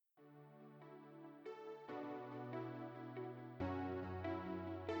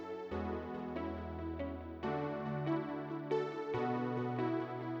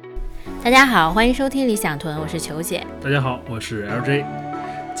大家好，欢迎收听理想屯，我是球姐。大家好，我是 LJ。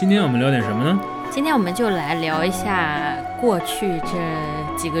今天我们聊点什么呢？今天我们就来聊一下过去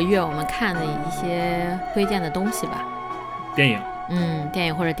这几个月我们看的一些推荐的东西吧。电影，电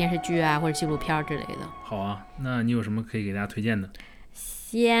影或者电视剧啊，或者纪录片之类的。好啊，那你有什么可以给大家推荐的？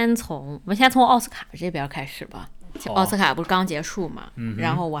我们先从奥斯卡这边开始吧。奥斯卡不是刚结束嘛，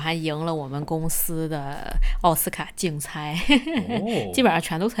然后我还赢了我们公司的奥斯卡竞猜，基本上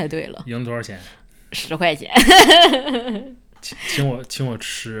全都猜对了。赢了多少钱？10块钱。请我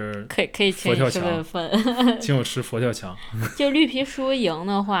吃，可以请你吃顿饭，请我吃佛跳墙。就绿皮书赢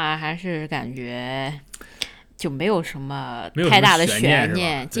的话，还是感觉就没有什么太大的悬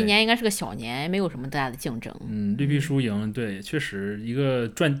念。今年应该是个小年，没有什么大的竞争。绿皮书赢，对，确实一个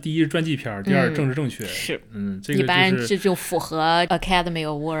第一传记片，第二政治正确，是，这个一般就符合 Academy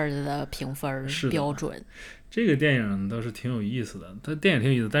Award 的评分标准。这个电影倒是挺有意思的，它电影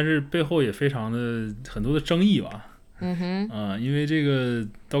挺有意思，但是背后也非常的很多的争议吧。因为这个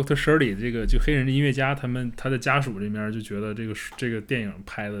Dr. Shirley 这个就黑人的音乐家，他的家属这边就觉得这个电影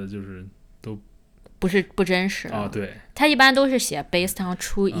拍的就是都不真实啊。对，他一般都是写 based on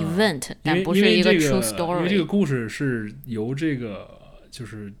true event，但不是一个 true story。因为这个故事是由这个就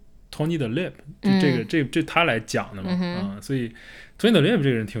是 Tony the Lip 这他来讲的嘛，所以 Tony the Lip 这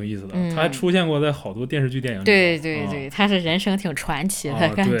个人挺有意思的，他还出现过在好多电视剧电影里。对，他是人生挺传奇的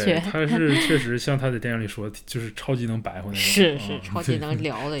感觉。对，他是确实像他在电影里说，就是超级能白话那种。是超级能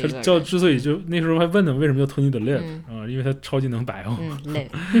聊的一个人。他之所以就那时候还问他为什么叫 Tony the Lip 因为他超级能白话。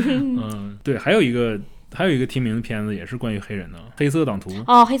对，还有一个提名的片子也是关于黑人的，黑色党徒。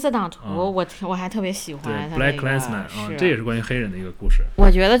黑色党徒，我还特别喜欢他。Black Klansman 这也是关于黑人的一个故事。我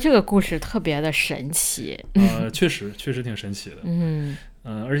觉得这个故事特别的神奇。确实挺神奇的。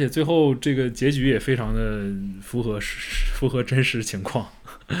而且最后这个结局也非常的符合真实情况。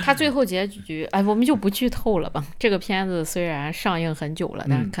他最后结局，我们就不剧透了吧。这个片子虽然上映很久了，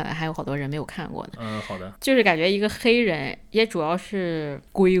但可能还有好多人没有看过呢。好的。就是感觉一个黑人，也主要是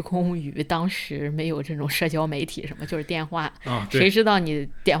归功于当时没有这种社交媒体什么，就是电话谁知道你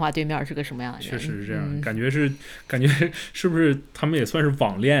电话对面是个什么样的人？确实是这样，感觉是不是他们也算是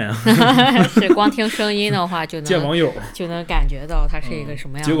网恋啊？是光听声音的话就能见网友就能感觉到他是一个什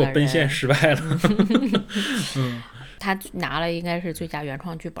么样的人。结果奔现失败了。他拿了应该是最佳原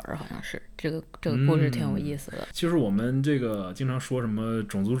创剧本，好像是这个故事挺有意思的。就是我们这个经常说什么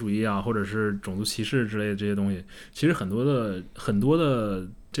种族主义啊，或者是种族歧视之类的这些东西，其实很多的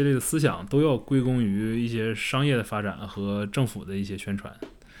这类的思想都要归功于一些商业的发展和政府的一些宣传。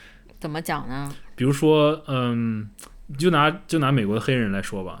怎么讲呢？比如说，就拿美国的黑人来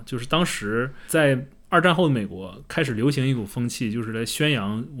说吧，就是当时在二战后的美国开始流行一股风气，就是来宣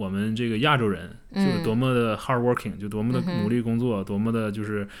扬我们这个亚洲人就是多么的 hard working，就多么的努力工作，多么的就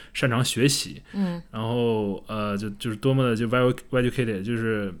是擅长学习，然后就是多么的就 well educated， 就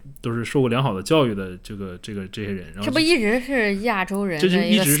是都是受过良好的教育的这些人。然后这不一直是亚洲人的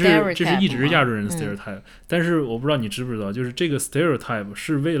一个 stereotype， 这是一直是亚洲人的 stereotype，但是我不知道你知不知道，就是这个 stereotype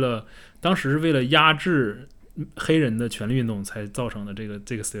是当时是为了压制黑人的权利运动才造成的这个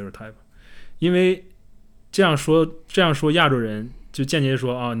stereotype， 因为这样说亚洲人就间接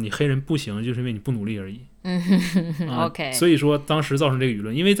说你黑人不行，就是因为你不努力而已。OK。所以说当时造成这个舆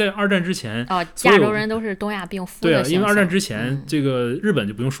论，因为在二战之前，亚洲人都是东亚病夫的形象。对啊，因为二战之前，这个日本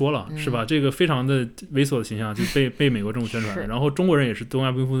就不用说了，是吧？这个非常的猥琐的形象就被美国政府宣传，然后中国人也是东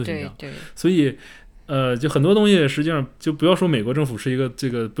亚病夫的形象，对，所以。就很多东西实际上就不要说美国政府是一个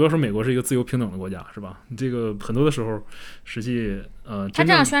不要说美国是一个自由平等的国家，是吧？这个很多的时候，实际他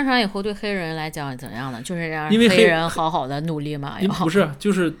这样宣传以后，对黑人来讲怎样呢？就是让黑人好好的努力嘛？不是，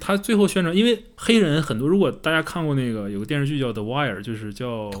就是他最后宣传，因为黑人很多，如果大家看过那个有个电视剧叫《The Wire》，就是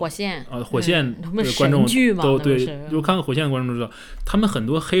叫火线火线的观众都对，就看过火线的观众都知道，他们很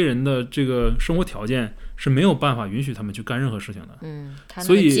多黑人的这个生活条件是没有办法允许他们去干任何事情的。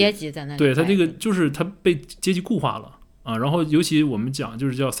所以阶级在那里，对他这个就是他被阶级固化了然后尤其我们讲就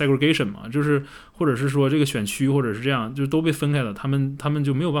是叫 segregation 嘛，就是或者是说这个选区或者是这样，就都被分开了，他们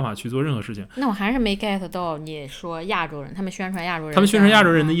就没有办法去做任何事情。那我还是没 get 到你说亚洲人，他们宣传亚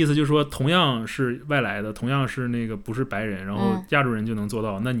洲人的意思就是说，同样是外来的，同样是那个不是白人，然后亚洲人就能做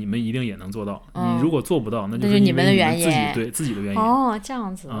到，那你们一定也能做到。你如果做不到，那就是你们的原因，自己的原因。这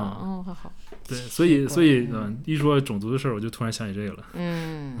样子好。对，所以一说种族的事儿，我就突然想起这个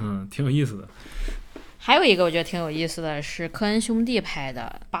了。挺有意思的。还有一个我觉得挺有意思的是科恩兄弟拍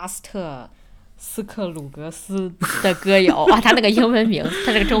的巴斯特斯克鲁格斯的歌谣他那个英文名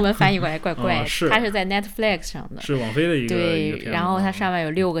他这个中文翻译过来怪怪他是在 Netflix 上的，是网飞的一个对，然后它上面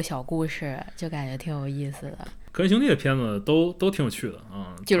有6个小故事，就感觉挺有意思的。科恩兄弟的片子都挺有趣的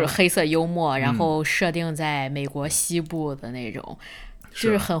啊，就是黑色幽默，然后设定在美国西部的那种。就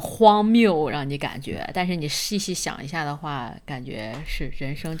是很荒谬，让你感觉，但是你细细想一下的话，感觉是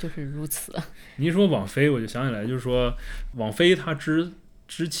人生就是如此。你一说网飞，我就想起来，就是说网飞它之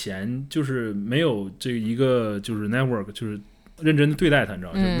前就是没有这一个就是 network， 就是认真的对待它，你知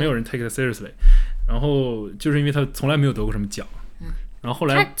道吗？就没有人 take it seriously。然后就是因为它从来没有得过什么奖。然后后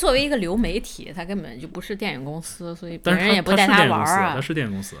来，它作为一个流媒体，它根本就不是电影公司，所以别人也不带它玩啊。它是电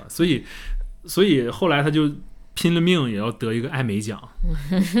影公司，所以后来他就拼了命也要得一个艾美奖。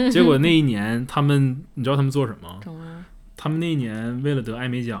结果那一年你知道他们做什么？他们那一年为了得艾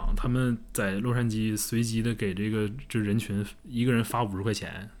美奖，他们在洛杉矶随机的给这人群一个人发50块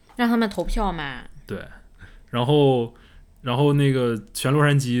钱，让他们投票嘛。对，然后那个全洛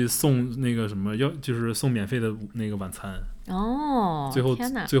杉矶送那个什么就是送免费的那个晚餐。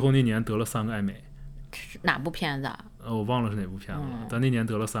最后那年得了3个艾美。哪部片子啊？我忘了是哪部片子了，但那年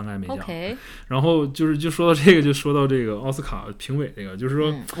得了3个艾美奖。Okay. 然后就说到这个，就说到这个奥斯卡评委这个，就是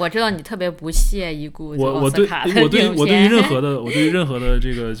说，我知道你特别不屑一顾我对于任何的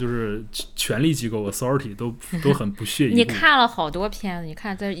这个就是权力机构 authority 都很不屑一顾。你看了好多片子，你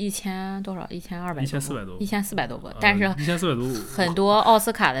看这1200多，1400多，1400多部，但是1400多很多奥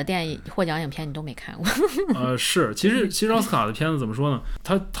斯卡的电影获奖影片你都没看过。是，其实奥斯卡的片子怎么说呢？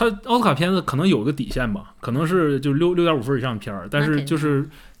它奥斯卡片子可能有个底线吧，可能是就6.5分以上的片儿，但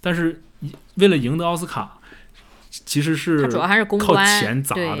是为了赢得奥斯卡，其实是主要还是公关，靠钱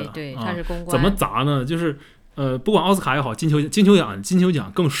砸的。对，它是公关。怎么砸呢？就是不管奥斯卡也好，金球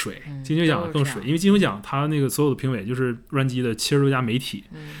奖更水，金球奖更水，因为金球奖它那个所有的评委就是洛杉矶的70多家媒体，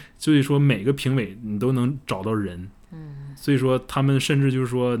所以说每个评委你都能找到人。所以说他们甚至就是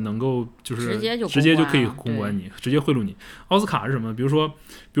说能够就是直接就可以公关你，直接贿赂你。奥斯卡是什么？比如说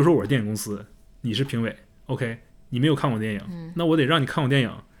我是电影公司，你是评委 ，OK， 你没有看过电影，那我得让你看过电影，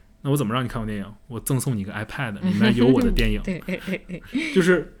那我怎么让你看过电影？我赠送你一个 iPad， 里面有我的电影。就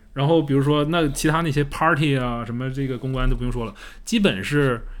是，然后比如说那其他那些 party 啊什么这个公关都不用说了，基本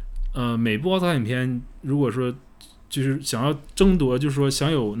是每部奥斯卡影片如果说就是想要争夺，就是说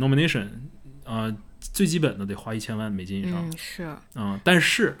想有 nomination 最基本的得花1000万美金以上。是。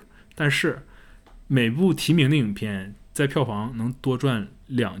但是每部提名的影片在票房能多赚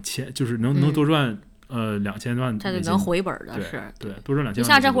2000，就是能多赚2000万美金，它就能回本的。是。对，多赚2000万。你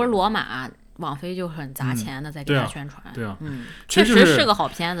像这会儿罗马，网飞就很砸钱的在给他宣传。对啊，确实是个好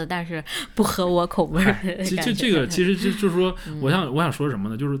片子，但是不合我口味。这个其实就是说，我想说什么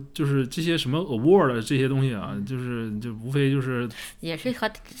呢？就是这些什么 award 这些东西啊，就无非就是也是和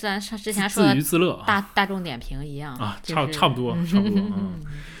咱之前说的自娱自乐大众点评一样啊，差不多。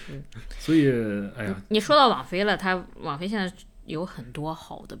所以，哎呀，你说到网飞了，网飞现在有很多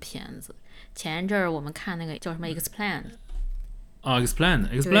好的片子。前一阵儿我们看那个叫什么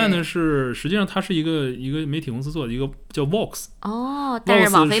Explained。Explained 是实际上它是一个媒体公司做的一个叫 Vox。但是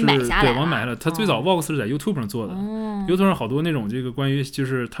网飞买下来了。对，网买了。它最早 Vox 是在 YouTube 上做的。YouTube 上好多那种这个关于就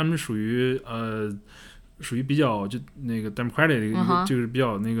是他们属于比较就那个 Democratic 就是比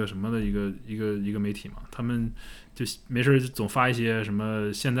较那个什么的一个媒体嘛，他们就没事总发一些什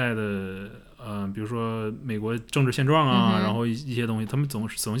么现在的比如说美国政治现状啊，然后一些东西，他们总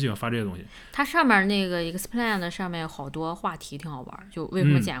喜欢发这些东西。它上面那个 Explain 上面好多话题挺好玩，就为什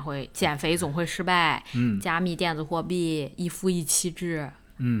么减肥总会失败，加密电子货币，一夫一妻制，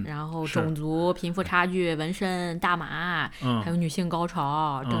然后种族、贫富差距、纹身、大麻，还有女性高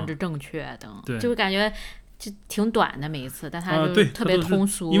潮、政治正确等，就是感觉就挺短的每一次，但它就特别通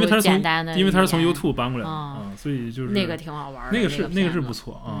俗、简单的，因为它是从 YouTube 搬过来的所以就是那个挺好玩的，那个是不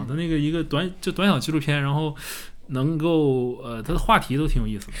错啊。它那个一个短小纪录片，然后能够它的话题都挺有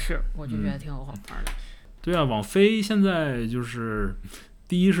意思的，是我就觉得挺好玩的。对啊，网飞现在就是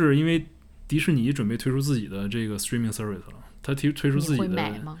第一是因为迪士尼准备推出自己的这个 streaming service 了，它推出自己的，你会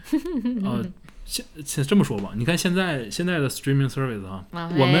买吗？先这么说吧，你看现在的 streaming service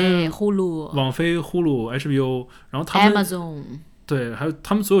我们网飞、Hulu、HBO， 然后他们 Amazon， 对，还有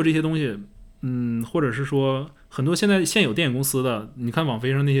他们所有这些东西，或者是说很多现有电影公司的，你看网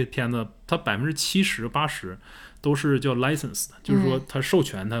飞上那些片子，它70%、80%都是叫 license 的，就是说它授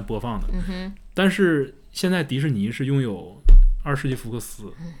权它播放的。但是现在迪士尼是拥有20世纪福克斯，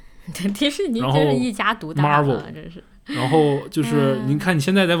迪士尼就是一家独大嘛，真是。然后就是你看，你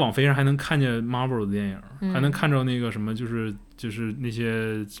现在在网飞上还能看见 Marvel 的电影，还能看着那个什么，就是那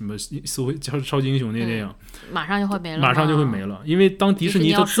些什么超级英雄那些电影，马上就会没了，因为当迪士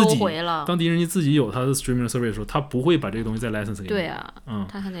尼自己有它的 streaming service 的时候，他不会把这个东西再 license 给你。对啊，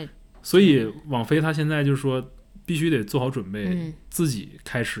他还得。所以网飞他现在就是说必须得做好准备，自己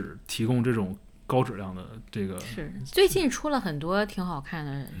开始提供这种高质量的这个。是最近出了很多挺好看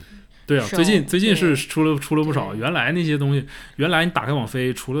的。对啊，最近是出了不少。原来那些东西，原来你打开网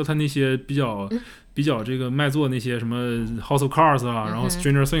飞，除了它那些比较这个卖座那些什么 House of Cards 啊，然后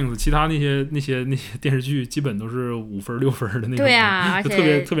Stranger Things， 其他那些电视剧基本都是5分6分的那种。对啊，而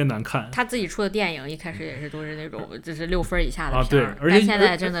且特别难看。他自己出的电影一开始也是都是那种就是6分以下的片对，而且现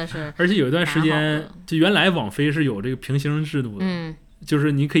在真的是。而且有一段时间，就原来网飞是有这个评星制度的。就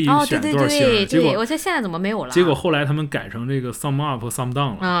是你可以选多少星，结果我觉得现在怎么没有了？结果后来他们改成这个 sum up sum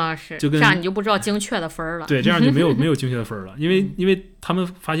down 了是就跟这样你就不知道精确的分了。对，这样就没有精确的分了，因为他们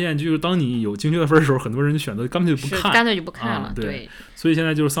发现就是当你有精确的分的时候，很多人就选择干脆就不看了。对，所以现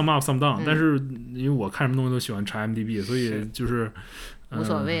在就是 sum up sum down，但是因为我看什么东西都喜欢查 IMDb，所以就是无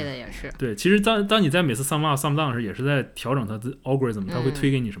所谓的也是。对，其实当你在每次 sum up sum down 时，也是在调整它的 algorithm， 它会推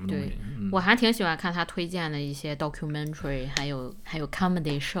给你什么东西。我还挺喜欢看他推荐的一些 documentary， 还有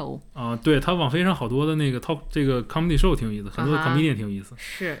comedy show。对，他网飞上好多的那个这个 comedy show 挺有意思，很多的 comedian 挺有意思。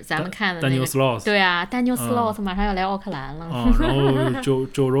是咱们看的Daniel Sloss。对啊 ，Daniel Sloss 马上要来奥克兰了。然后 Joe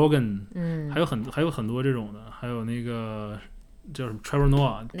Rogan， 还有很多这种的，还有那个叫什么 Trevor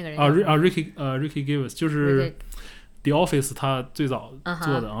Noah， 那个人Ricky Gervais， 就是 The Office 他最早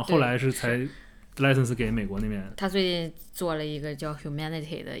做的，然后后来是才 license 给美国那边。他最近做了一个叫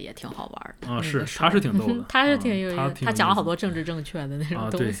Humanity 的，也挺好玩的。是，他是挺逗的。他是挺有意思，他讲了好多政治正确的那种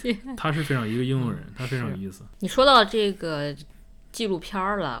东西。他是非常一个英国人，他非常有意思。你说到这个纪录片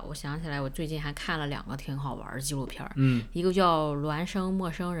了，我想起来，我最近还看了2个挺好玩的纪录片。一个叫《孪生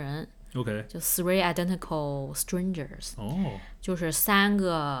陌生人》。OK， 就 Three Identical Strangers， 就是3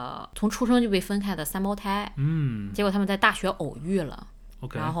个从出生就被分开的3胞胎，结果他们在大学偶遇了，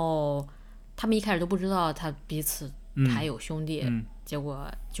然后他们一开始都不知道他彼此还有兄弟，结果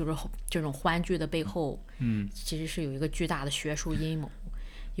就是这种欢聚的背后，其实是有一个巨大的学术阴谋，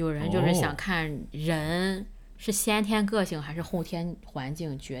有人就是想看人是先天个性还是后天环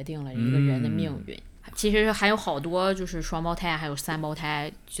境决定了一个人的命运。其实还有好多就是双胞胎还有3胞胎，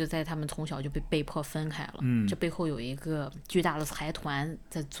就在他们从小就被迫分开了，这背后有一个巨大的财团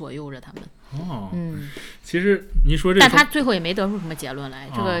在左右着他们。其实你说这个，但他最后也没得出什么结论来，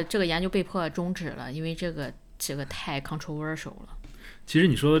这个研究被迫终止了，因为这个太 controversial 了。其实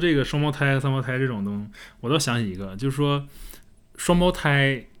你说的这个双胞胎3胞胎这种东西，我倒想起一个，就是说双胞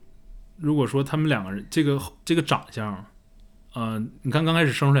胎如果说他们2个人这个长相你看刚开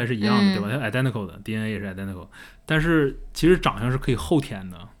始生出来是一样的，对吧？它 identical 的 DNA 也是 identical， 但是其实长相是可以后天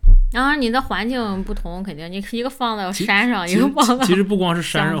的。然后你的环境不同，肯定你一个放在山上，一个放在其实不光是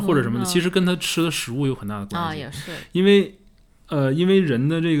山上或者什么的，其实跟他吃的食物有很大的关系。也是因为人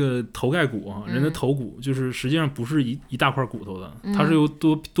的这个头盖骨人的头骨就是实际上不是一大块骨头的，它是由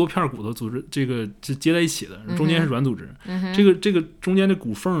多片骨头组织这个是接在一起的，中间是软组织。这个中间的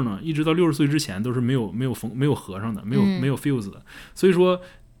骨缝呢，一直到60岁之前都是没有合上的，没有 fuse 的。所以说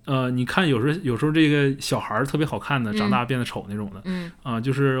你看有时候这个小孩特别好看的，长大变得丑那种的，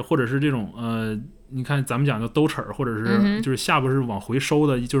就是或者是这种你看咱们讲的兜齿或者是就是下巴是往回收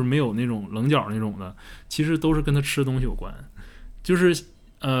的，就是没有那种棱角那种的，其实都是跟他吃的东西有关。就是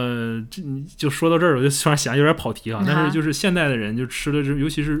就说到这儿，我就突然想有点跑题但是就是现代的人就吃的尤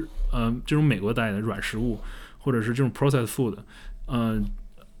其是这种美国带的软食物，或者是这种 processed food，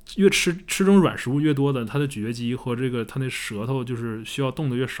越吃这种软食物越多的，它的咀嚼肌和这个它的舌头就是需要动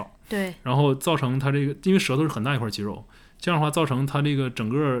的越少。对。然后造成它这个，因为舌头是很大一块肌肉，这样的话造成它这个整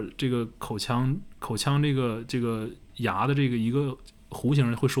个这个口腔这个牙的这个一个弧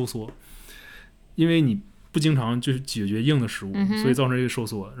形会收缩，因为你不经常就是咀嚼硬的食物，所以造成这个收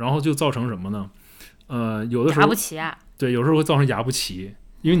缩，然后就造成什么呢？有的时候牙不齐啊。对，有时候会造成牙不齐，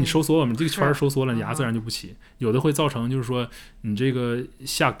因为你收缩了嘛，这个圈收缩了，牙自然就不齐。有的会造成就是说你这个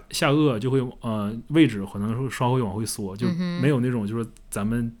下颚就会位置可能会稍微往回缩，就没有那种就是咱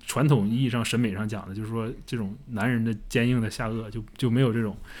们传统意义上审美上讲的，就是说这种男人的坚硬的下颚就没有这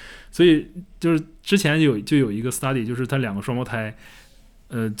种。所以就是之前就有一个 study， 就是他2个双胞胎。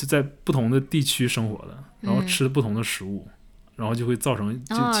就在不同的地区生活的，然后吃不同的食物，然后就会造成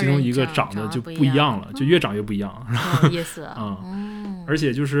就其中一个长得就不一样了，就越长越不一样。有意思而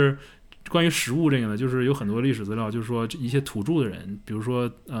且就是关于食物这个呢，就是有很多历史资料，就是说一些土著的人，比如说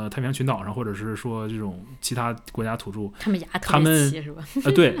太平洋群岛上，或者是说这种其他国家土著，他们牙特别齐是吧？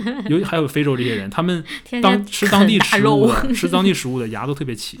对，还有非洲这些人，他们吃当地食物的牙都特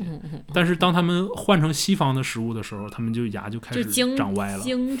别齐，但是当他们换成西方的食物的时候，他们牙就开始长歪了。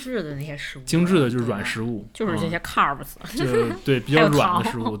精致的那些食物，精致的就是软食物，就是这些 carbs，对，比较软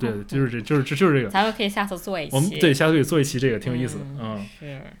的食物，对，就是这个。咱们可以下次做一期，我们下次可以做一期这个，挺有意思的。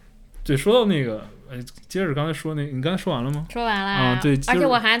是。对，说到那个，接着刚才说那个，你刚才说完了吗？说完了啊，对，而且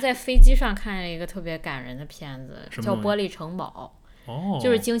我还在飞机上看了一个特别感人的片子，叫《玻璃城堡》，就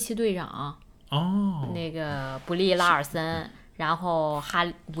是惊奇队长，那个布利拉尔森，然后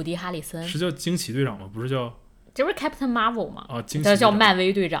伍迪哈里森，是叫惊奇队长吗？不是叫？这不是 Captain Marvel 吗？这叫漫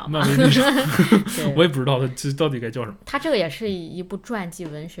威队长。漫威队长，我也不知道他这到底该叫什么。他这个也是一部传记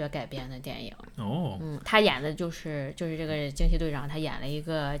文学改编的电影。他演的就是这个惊奇队长，他演了一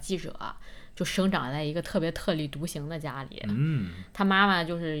个记者，就生长在一个特别特立独行的家里。他妈妈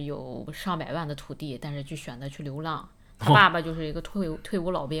就是有上百万的土地，但是就选择去流浪。他爸爸就是一个退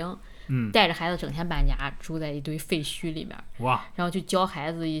伍老兵。带着孩子整天搬家，住在一堆废墟里面，然后就教孩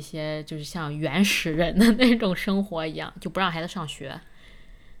子一些就是像原始人的那种生活一样，就不让孩子上学。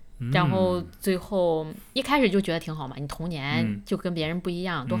然后最后一开始就觉得挺好嘛，你童年就跟别人不一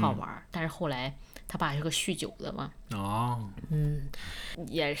样，多好玩。但是后来他爸是个酗酒的嘛，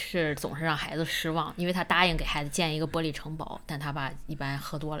也是总是让孩子失望，因为他答应给孩子建一个玻璃城堡，但他爸一般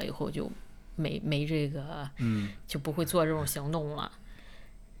喝多了以后就没这个，就不会做这种行动了。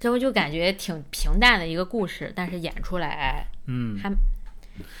这不就感觉挺平淡的一个故事，但是演出来，还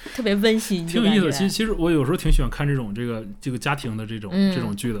特别温馨，挺有意思。其实我有时候挺喜欢看这种这个家庭的这种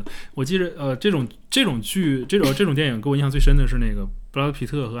剧的。我记得这种剧这种电影给我印象最深的是那个布拉德皮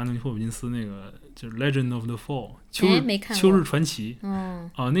特和安东尼霍普金斯那个就是《Legend of the Fall》秋日传奇。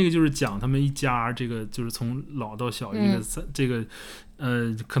那个就是讲他们一家这个就是从老到小一个这个。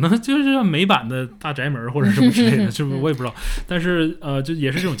可能就是美版的大宅门或者什么之类的，是不是我也不知道。但是就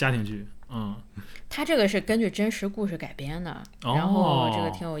也是这种家庭剧。它这个是根据真实故事改编的，然后这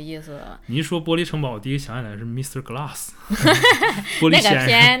个挺有意思的。你一说玻璃城堡，我第一想起来是 Mr. Glass 玻璃先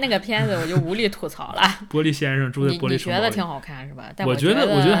生那个片子我就无力吐槽了。玻璃先生住在玻璃城堡里，你觉得挺好看是吧？但我觉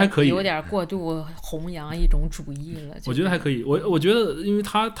得还可以，有点过度弘扬一种主义了。我觉得还可以，我觉得因为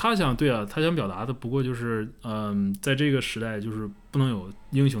他想他想表达的不过就是在这个时代就是不能有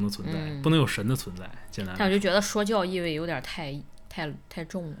英雄的存在，不能有神的存在，简单。但我就觉得说教意味有点太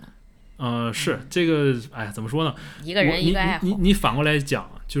重了。是这个，怎么说呢？一个人一个爱好。你反过来讲，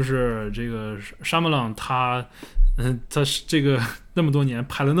就是这个沙马朗他是这个那么多年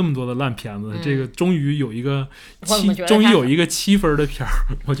拍了那么多的烂片子，这个终于有一个7分的片儿，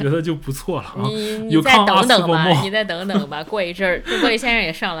我觉得就不错了啊。你再等等吧，你再等等吧，过一阵儿，玻璃先生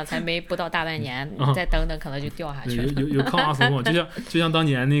也上了，才不到大半年，你再等等，可能就掉下去了。有康阿斯莫，就像当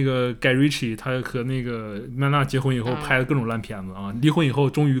年那个盖瑞奇，他和那个曼娜结婚以后拍的各种烂片子啊，离婚以后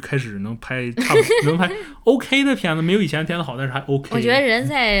终于开始能拍OK 的片子，没有以前的片子好，但是还 OK。我觉得人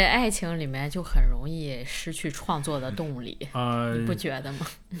在爱情里面就很容易失去创作的动力，你不觉得吗？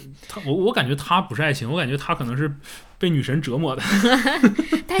我感觉他不是爱情，我感觉他可能是被女神折磨的。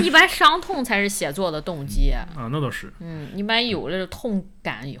但一般伤痛才是写作的动机啊。那倒是。一般有了痛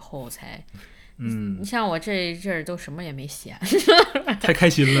感以后才。你像我这一阵儿都什么也没写，太开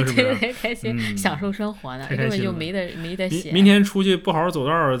心了，是不是？太开心，享受生活呢，根本就没得写。明天出去不好好走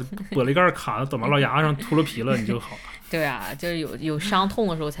道，玻璃盖卡到马老牙上秃了皮了，你就好了。对啊，就是有伤痛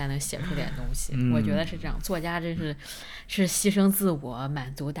的时候才能写出点东西。我觉得是这样，作家真是牺牲自我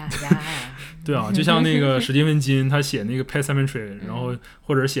满足大家呀。对啊，就像那个史蒂芬金，他写那个 Pet Sematary，然后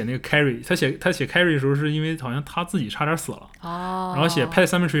或者写那个 Carrie， 他写 Carrie 的时候是因为好像他自己差点死了，然后写 Pet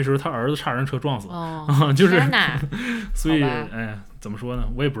Sematary 的时候，他儿子差点让车撞死了，就是，所以怎么说呢，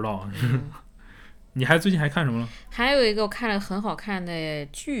我也不知道。你最近还看什么了？还有一个我看了很好看的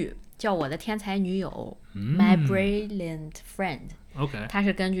剧。叫我的天才女友、My Brilliant Friend。它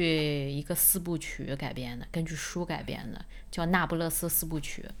是根据一个4部曲改编的，根据书改编的，叫《那不勒斯4部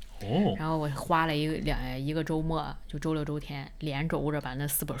曲》。然后我花了一个周末，就周六周天连轴着把那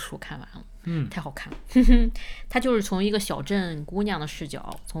4本书看完了。太好看了。它就是从一个小镇姑娘的视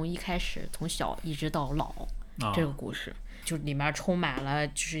角，从一开始从小一直到老，这个故事就里面充满了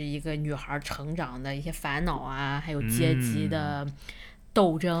就是一个女孩成长的一些烦恼啊，还有阶级的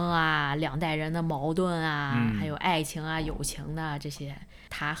斗争啊，两代人的矛盾啊，还有爱情啊、友情的这些，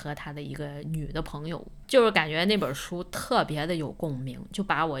他和他的一个女的朋友，就是感觉那本书特别的有共鸣，就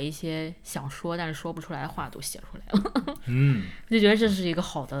把我一些想说但是说不出来的话都写出来了。就觉得这是一个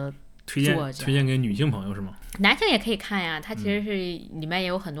好的推荐给女性朋友是吗？男性也可以看呀，它其实是里面也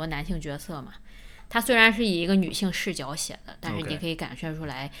有很多男性角色嘛。它虽然是以一个女性视角写的，但是你可以感受出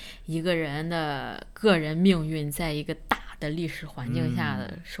来一个人的个人命运在一个大的历史环境下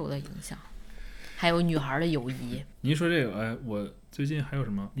的受的影响，还有女孩的友谊。你一说这个，我最近还有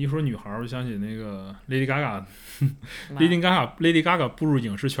什么？你一说女孩，我就想起那个 Lady Gaga，Lady Gaga 步入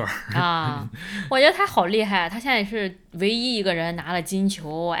影视圈啊！我觉得她好厉害，她现在是唯一一个人拿了金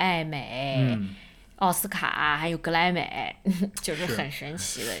球、艾美。奥斯卡还有格莱美，就是很神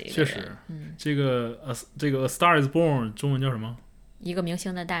奇的一个人。确实，这个A Star Is Born 中文叫什么？一个明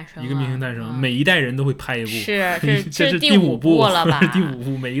星的诞生，一个明星诞生，每一代人都会拍一部，这是第5部了吧？第5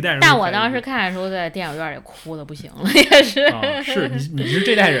部，每一代人。但我当时看的时候，在电影院里哭的不行了，也是。是你是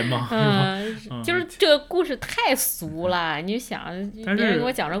这代人吗？就是这个故事太俗了，你想，别人给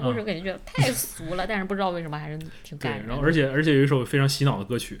我讲这故事，肯定觉得太俗了，但是不知道为什么还是挺感人的。然后而且有一首非常洗脑的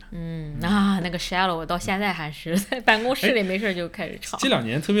歌曲，那个 Shallow 我到现在还是在办公室里没事就开始唱。这2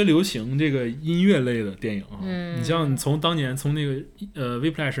年特别流行这个音乐类的电影啊，你像从当年从那个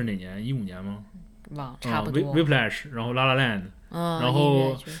Whiplash 是哪年？15年吗？忘差不多。Whiplash， 然后 La La Land，然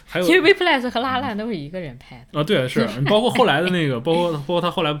后还有，其实 Whiplash 和 La La Land 都是一个人拍的。对，是包括后来的那个，包括他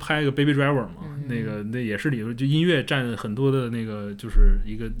后来拍一个 Baby Driver 嘛，那也是里头就音乐占很多的那个就是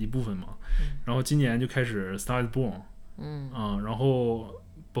一部分嘛。然后今年就开始 Star Is Born，然后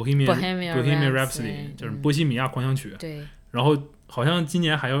Bohemian Rhapsody 就是波西米亚狂想曲，对，然后好像今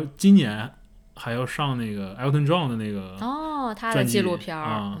年还要上那个 Elton John 的那个他的纪录片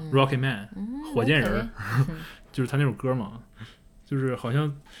Rocket Man，火箭人，就是他那首歌嘛，就是好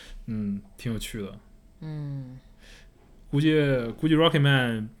像挺有趣的，估计 Rocket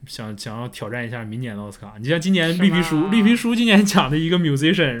Man 想要挑战一下明年的奥斯卡。你像今年绿皮书今年讲的一个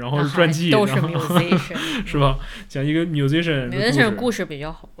musician， 然后是传记，都是 musician 是吧？讲一个 musician 故事比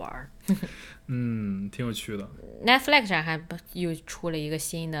较好玩。挺有趣的。Netflix 上还又出了一个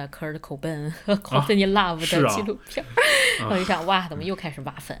新的 Kurt Cobain 和 Courtney Love 的纪录片，我就想，哇，怎么又开始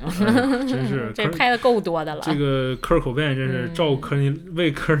挖坟了？真是，这拍的够多的了。这个 Kurt Cobain 真是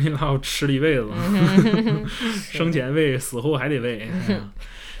为 Courtney Love 吃了一辈子，生前喂，死后还得喂。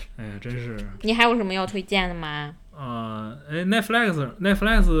哎呀，真是。你还有什么要推荐的吗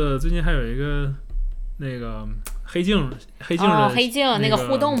？Netflix 最近还有一个那个黑镜的那个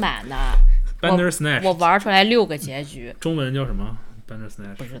互动版的。Bandersnatch 我玩出来6个结局，中文叫什么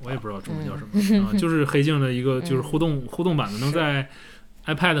 ？Bandersnatch 我也不知道中文叫什么就是黑镜的一个就是互动版的，能在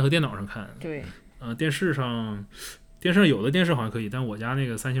iPad 和电脑上看。对，电视上有的电视好像可以，但我家那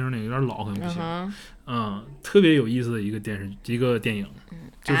个3星那个有点老，可能不行。特别有意思的一个电影。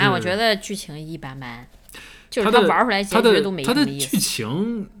我觉得剧情一般般。就是他玩出来结局都没什么意思。他的剧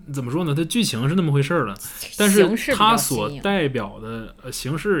情怎么说呢？他剧情是那么回事了，但是他所代表的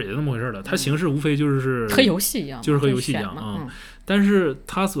形式也那么回事了。他形式无非就是和游戏一样，就是和游戏一样但是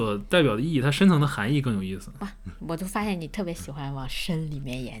他所代表的意义，它深层的含义更有意思。我就发现你特别喜欢往深里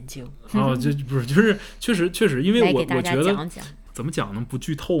面研究。就不是，就是确实，因为我觉得讲怎么讲呢？不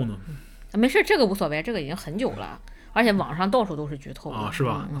剧透呢？没事，这个无所谓，这个已经很久了，而且网上到处都是剧透是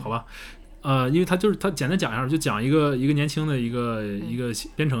吧？好吧。因为他简单讲一下，就讲一个年轻的一个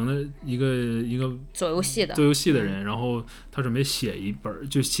编程的一个做游戏的人，然后他准备写一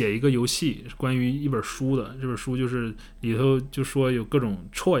个游戏，关于一本书的。这本书就是里头就说有各种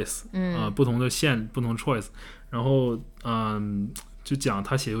choice，不同的线，不同 choice， 然后就讲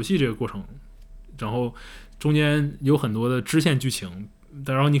他写游戏这个过程，然后中间有很多的支线剧情，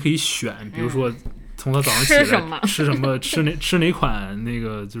然后你可以选，比如说从他早上起来吃什么，吃哪款那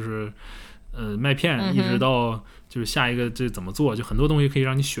个就是麦片，一直到就是下一个这怎么做，就很多东西可以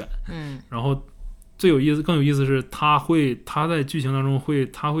让你选。然后更有意思是他在剧情当中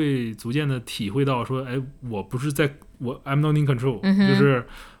他会逐渐的体会到说，哎，我不是I'm not in control，就是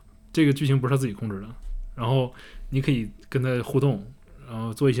这个剧情不是他自己控制的。然后你可以跟他互动，然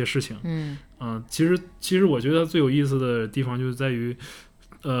后做一些事情。其实我觉得最有意思的地方就是在于，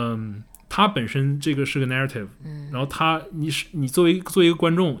它本身这个是个 narrative，然后你作为一个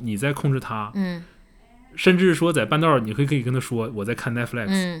观众，你在控制它，甚至说在半道你可以跟他说我在看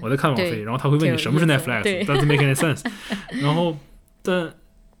Netflix，我在看网飞，然后他会问你什么是 Netflix，doesn't make any sense，然后但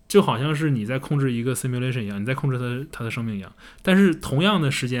就好像是你在控制一个 simulation 一样，你在控制他的生命一样，但是同样的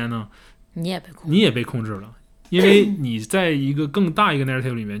时间呢，你也被控制了。因为你在一个更大一个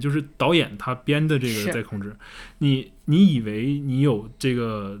narrative 里面，就是导演他编的这个在控制你以为你有这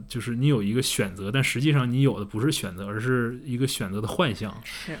个，就是你有一个选择，但实际上你有的不是选择，而是一个选择的幻象。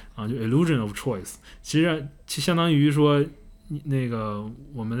就 illusion of choice。其实相当于说，那个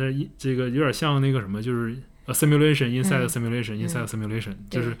我们的这个有点像那个什么，就是 a simulation inside a simulation inside a simulation，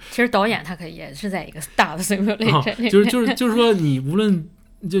就是其实导演他可以也是在一个大的 simulation，就是说你无论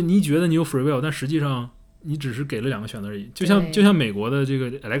就你觉得你有 free will， 但实际上你只是给了2个选择而已，就像美国的这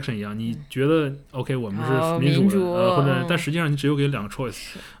个 election 一样，你觉得 OK 我们是民主的，或者但实际上你只有给2个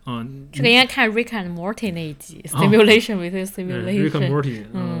choice。这个应该看 Rick and Morty 那一集，Simulation within Simulation。Rick and Morty，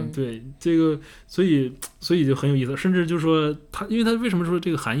对，这个所以就很有意思，甚至就是说因为他为什么说这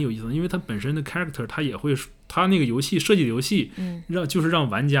个含义有意思呢？因为他本身的 character 他也会他那个游戏设计的游戏，就是让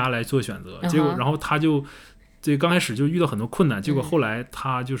玩家来做选择，结果然后他就这刚开始就遇到很多困难，结果后来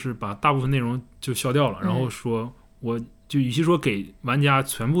他就是把大部分内容就消掉了，然后说我就与其说给玩家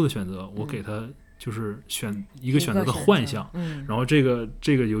全部的选择，我给他就是选一个选择的幻象，然后这个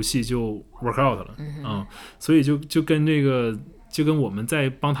游戏就 work out 了，所以就跟这个就跟我们在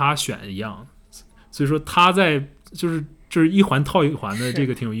帮他选一样，所以说他在就是一环套一环的，这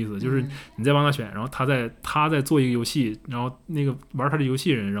个挺有意思的，就是你在帮他选，然后他在做一个游戏，然后那个玩他的游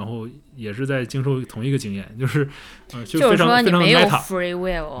戏人，然后也是在经受同一个经验，就是就非常说你没有 meta free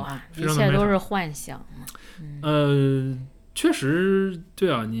will 啊，一切都是幻想。确实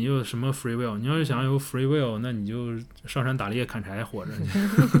对啊，你有什么 free will？ 你要是想有 free will， 那你就上山打猎砍柴活着，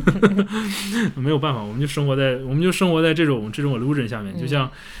没有办法，我们就生活在这种 illusion 下面，就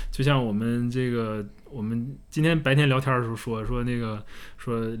像我们这个。我们今天白天聊天的时候说那个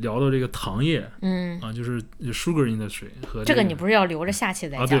聊到这个糖业，就是 sugar industry 和这个你不是要留着下期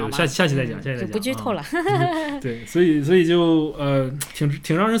再讲吗？对，下期再讲，就不剧透了。对，所以就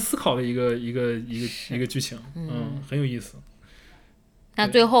挺让人思考的一个剧情，很有意思。那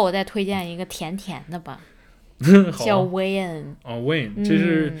最后我再推荐一个甜甜的吧。叫 Wayne Wayne，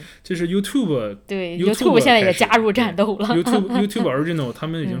 这是 YouTube， 对 YouTube 现在也加入战斗了。YouTube Original 他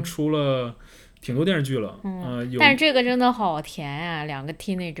们已经出了挺多电视剧了，但是这个真的好甜啊！两个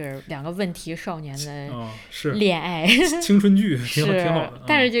teenager， 两个问题少年的恋爱，青春剧挺好的。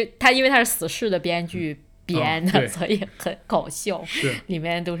但是因为他是死侍的编剧编的，所以很搞笑，里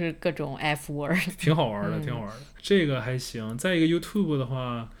面都是各种 F word， 挺好玩的。这个还行。再一个 YouTube 的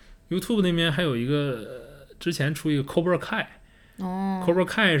话 ，YouTube 那边还有一个之前出一个 Cobra Kai，Cobra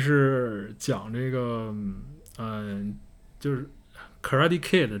Kai 是讲这个就是。Karate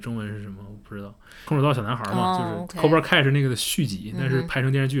Kid 中文是什么？我不知道。空手道小男孩嘛，就是 Cobra Kai 是那个的续集，但是拍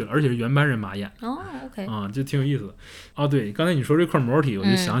成电视剧了，而且是原班人马演。OK，就挺有意思的。对，刚才你说 Rick and Morty， 我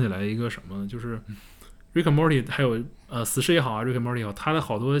就想起来一个什么，就是 Rick and Morty 还有死侍也好啊 ，Rick and Morty 也好，它的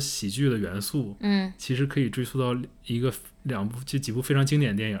好多喜剧的元素，其实可以追溯到几部非常经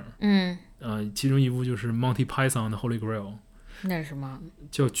典的电影，其中一部就是 Monty Python 的 Holy Grail， 那是什么？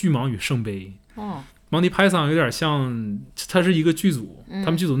叫《巨蟒与圣杯》。Monty Python 有点像，它是一个剧组，他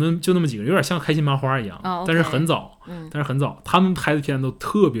们剧组就那么几个人，有点像开心麻花一样，但是很早，他们拍的片都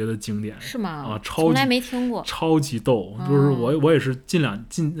特别的经典，是吗？从来没听过，超级逗，就是我也是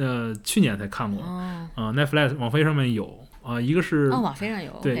去年才看过，Netflix 网飞上面有一个是网飞上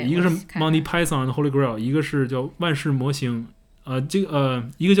有，对，一个是 Monty Python 的 Holy Grail， 一个是叫万世模型，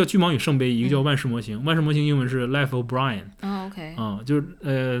一个叫巨蟒与圣杯，一个叫万世模型，万世模型英文是 Life of Brian，就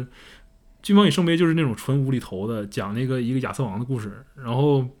是巨蟒与圣杯就是那种纯无厘头的，讲那个一个亚瑟王的故事。然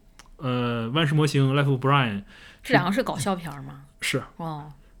后，万世模型 Life of Brian， 这两个是搞笑片吗？是。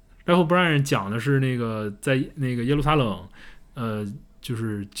Life of Brian 讲的是那个在那个耶路撒冷，就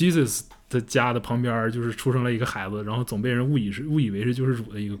是 Jesus 的家的旁边，就是出生了一个孩子，然后总被人误以为是救世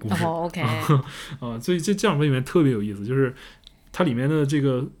主的一个故事。OK。所以这两部里面特别有意思，就是它里面的这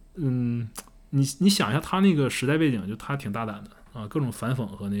个，你想一下，它那个时代背景，就它挺大胆的。各种反讽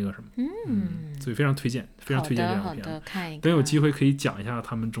和那个什么，所以非常推荐这两片。看一看。等有机会可以讲一下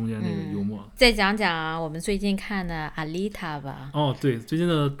他们中间那个幽默。再讲讲我们最近看的《Alita》吧。对，最近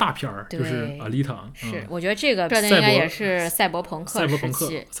的大片就是《Alita》。是，我觉得这个设定应该也是赛博朋克时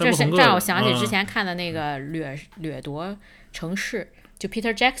期。这让我想起之前看的那个掠夺城市。就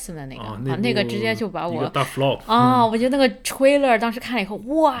Peter Jackson 的那个那个直接就把我我觉得那个 trailer 当时看了以后，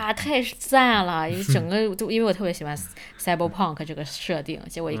哇，太赞了！因为整个因为我特别喜欢 Cyberpunk 这个设定，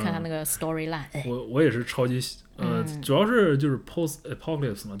结果一看他那个 storyline，我也是超级主要是就是 post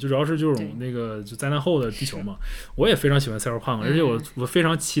apocalypse 嘛，就主要是这种那个就灾难后的地球嘛，我也非常喜欢 Cyberpunk，而且我非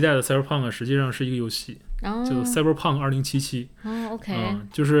常期待的 Cyberpunk 实际上是一个游戏，叫 Cyberpunk 2077。OK，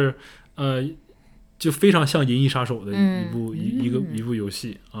就是就非常像《银翼杀手》的一部游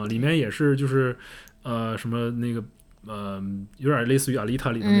戏里面也是就是什么那个有点类似于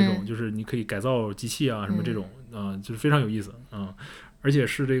Alita 里的那种，就是你可以改造机器啊什么这种就是非常有意思而且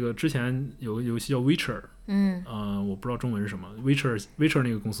是这个之前有个游戏叫 Witcher， 我不知道中文是什么 Witcher 那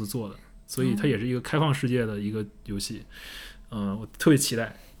个公司做的，所以它也是一个开放世界的一个游戏，我特别期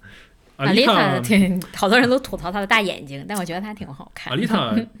待。Alita 好多人都吐槽他的大眼睛，但我觉得他挺好看。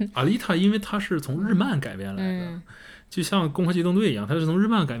Alita 因为它是从日漫改编来的，就像《攻壳机动队》一样，它是从日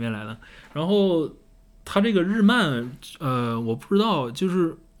漫改编来的。然后它这个日漫，我不知道，就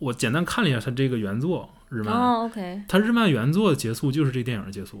是我简单看了一下它这个原作，日漫。哦 ，OK，它日漫原作结束就是这电影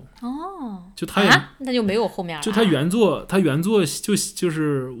的结束。哦，就它那就没有后面了。就它原作就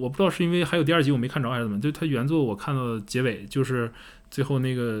是我不知道是因为还有第2集我没看着还是怎么，就它原作我看到结尾就是最后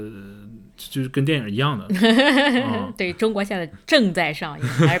那个就是跟电影一样的。对，中国现在正在上映，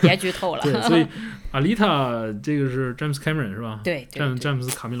还是别剧透了。对，所以阿丽塔这个是詹姆斯·凯梅伦是吧？对，詹姆斯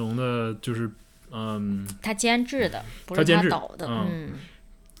·卡梅隆的，就是他监制的，不是他导的。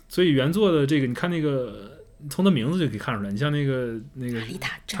所以原作的这个，你看那个从他名字就可以看出来，你像那个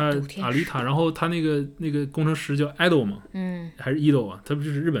阿丽塔，然后他那个工程师叫 Edo 嘛，还是 Edo 啊？他不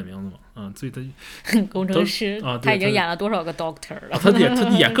就是日本名字嘛？所以他工程师他已经演了多少个 Doctor 了？他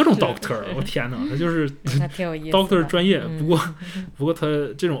演各种 Doctor， 我天哪，他就是挺有意思 Doctor 专业。不过他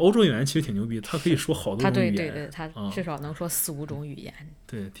这种欧洲演员其实挺牛逼，他可以说好多种语言。对，他至少能说4、5种语言。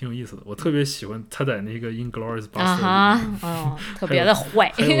对，挺有意思的。我特别喜欢他在那个 Inglourious Basterds 特别的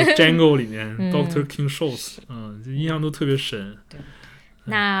坏。还有 Django 里面Dr. King Schultz，印象都特别深。对，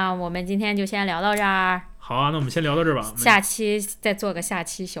那我们今天就先聊到这儿。好啊，那我们先聊到这儿吧。下期再做个下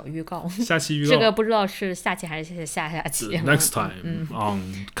期小预告。下期预告，这个不知道是下期还是下期。Next time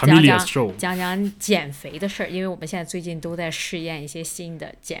on Camelia's Show， 讲减肥的事儿，因为我们现在最近都在试验一些新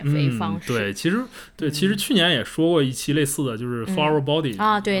的减肥方式。对，其实去年也说过一期类似的，就是 For Our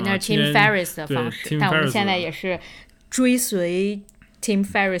Body 对，那是 Tim Ferriss 的方式，但我们现在也是追随Tim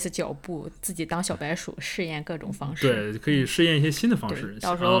Ferriss 脚步，自己当小白鼠试验各种方式。对，可以试验一些新的方式，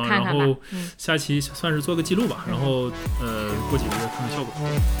到时候看看吧。然后下期算是做个记录吧，然后过几个月看看效果。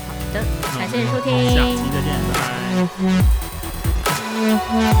好的，感谢你收听，下期再见，拜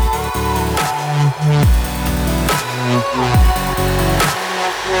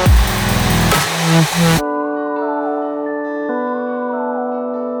拜。